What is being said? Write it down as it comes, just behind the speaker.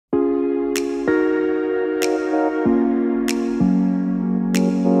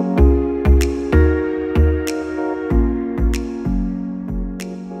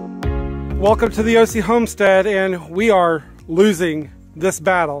Welcome to the OC Homestead, and we are losing this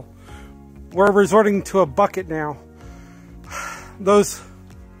battle. We're resorting to a bucket now. Those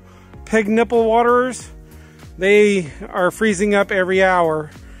pig nipple waterers, they are freezing up every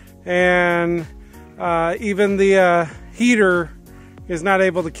hour, and even the heater is not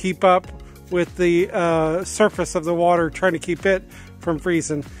able to keep up with the surface of the water, trying to keep it from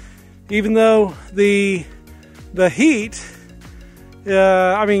freezing. Even though the heat,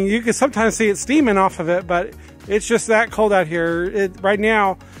 I mean, you can sometimes see it steaming off of it, but it's just that cold out here. Right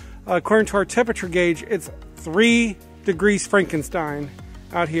now, according to our temperature gauge, it's 3 degrees Frankenstein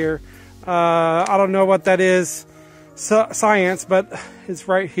out here. I don't know what that is, science, but it's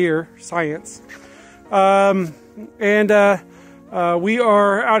right here, science. We are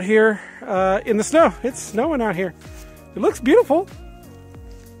out here in the snow. It's snowing out here. It looks beautiful.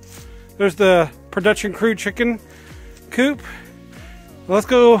 There's the production crew chicken coop. Let's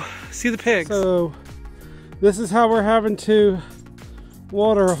go see the pigs. So this is how we're having to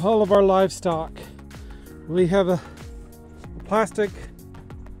water all of our livestock. We have a plastic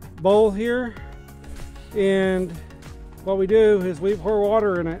bowl here, and what we do is we pour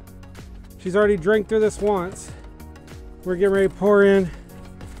water in it. She's already drank through this once. We're getting ready to pour in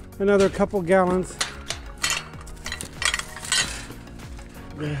another couple gallons.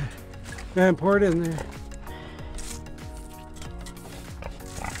 Go ahead and pour it in there.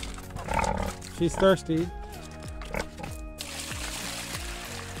 She's thirsty.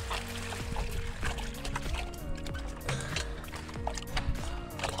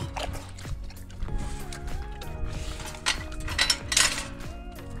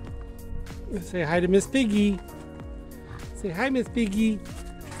 Say hi to Miss Piggy. Say hi, Miss Piggy.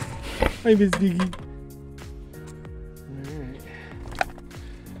 Hi, Miss Piggy. Alright.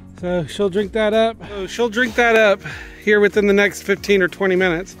 So she'll drink that up. Here within the next 15 or 20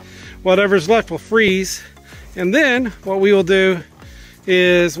 minutes. Whatever's left will freeze, and then what we will do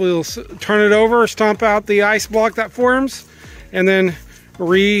is we'll turn it over, stomp out the ice block that forms, and then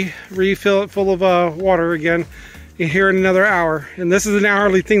refill it full of water again here in another hour. And this is an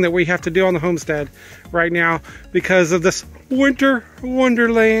hourly thing that we have to do on the homestead right now because of this winter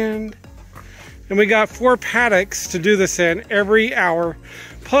wonderland. And we got 4 paddocks to do this in every hour.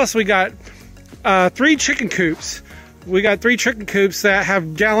 Plus we got 3 chicken coops. We got 3 chicken coops that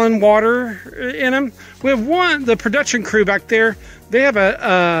have gallon water in them. We have one, the production crew back there, they have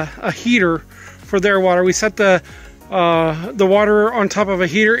a heater for their water. We set the water on top of a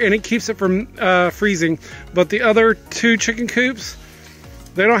heater, and it keeps it from freezing. But the other 2 chicken coops,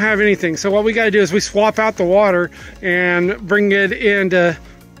 they don't have anything. So what we got to do is we swap out the water and bring it into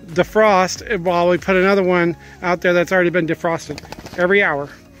defrost while we put another one out there that's already been defrosted every hour.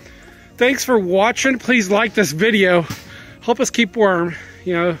 Thanks for watching. Please like this video. Help us keep warm.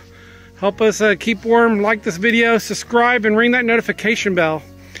 You know, help us keep warm. Like this video, subscribe, and ring that notification bell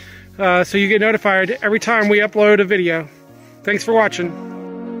so you get notified every time we upload a video. Thanks for watching.